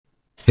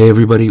Hey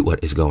everybody,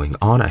 what is going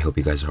on? I hope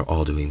you guys are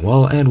all doing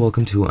well, and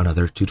welcome to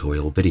another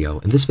tutorial video.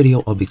 In this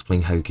video, I'll be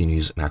explaining how you can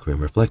use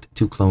Macrium Reflect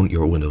to clone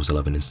your Windows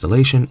 11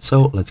 installation,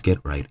 so let's get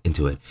right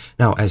into it.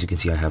 Now, as you can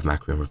see, I have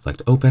Macrium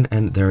Reflect open,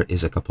 and there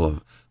is a couple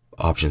of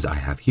options I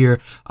have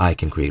here. I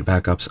can create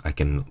backups, I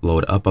can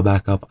load up a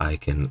backup, I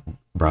can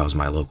browse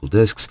my local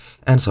disks,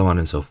 and so on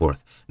and so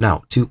forth.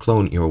 Now, to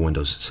clone your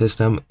Windows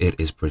system, it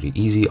is pretty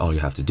easy. All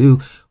you have to do,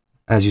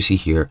 as you see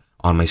here,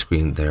 on my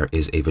screen, there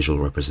is a visual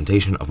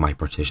representation of my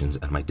partitions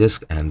and my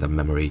disk and the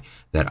memory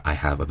that I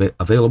have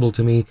available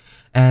to me.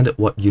 And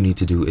what you need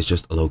to do is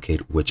just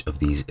locate which of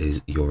these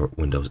is your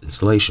Windows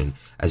installation.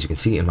 As you can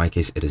see, in my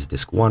case, it is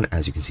disk 1,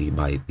 as you can see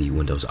by the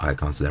Windows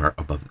icons that are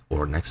above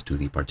or next to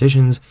the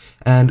partitions.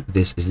 And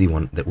this is the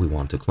one that we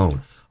want to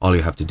clone. All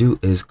you have to do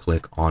is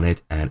click on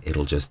it and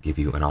it'll just give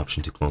you an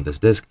option to clone this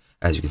disk.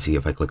 As you can see,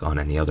 if I click on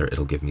any other,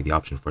 it'll give me the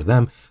option for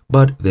them,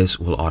 but this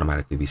will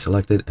automatically be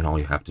selected, and all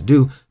you have to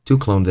do to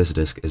clone this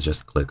disk is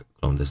just click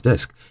clone this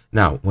disk.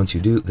 Now, once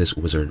you do, this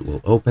wizard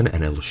will open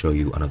and it'll show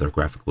you another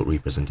graphical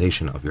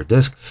representation of your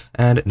disk,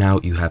 and now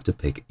you have to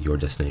pick your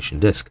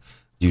destination disk.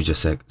 You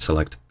just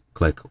select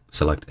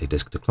a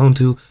disk to clone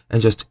to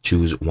and just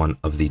choose one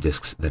of the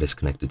disks that is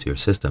connected to your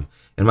system.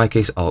 In my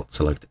case, I'll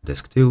select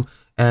disk 2,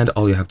 and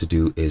all you have to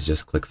do is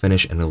just click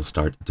finish and it'll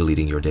start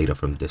deleting your data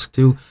from disk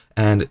 2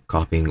 and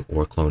copying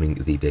or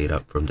cloning the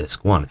data from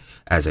disk 1.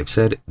 As I've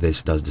said,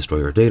 this does destroy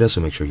your data, so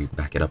make sure you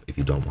back it up if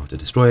you don't want to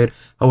destroy it.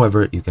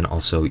 However, you can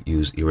also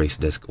use erase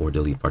disk or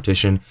delete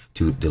partition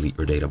to delete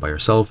your data by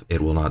yourself.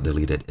 It will not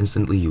delete it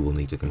instantly, you will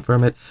need to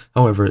confirm it.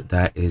 However,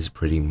 that is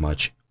pretty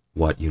much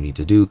what you need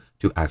to do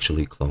to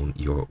actually clone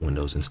your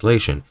Windows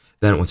installation.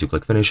 Then once you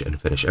click finish and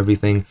finish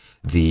everything,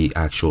 the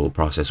actual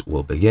process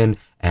will begin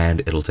and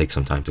it'll take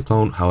some time to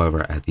clone.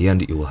 However, at the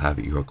end, you will have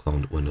your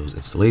cloned Windows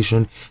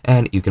installation,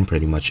 and you can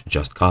pretty much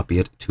just copy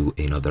it to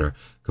another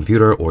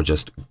computer or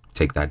just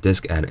take that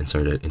disk and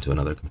insert it into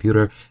another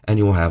computer, and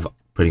you will have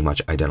pretty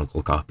much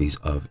identical copies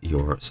of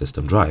your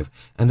system drive.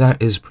 And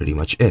that is pretty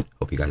much it.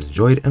 Hope you guys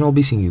enjoyed, and I'll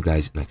be seeing you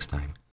guys next time.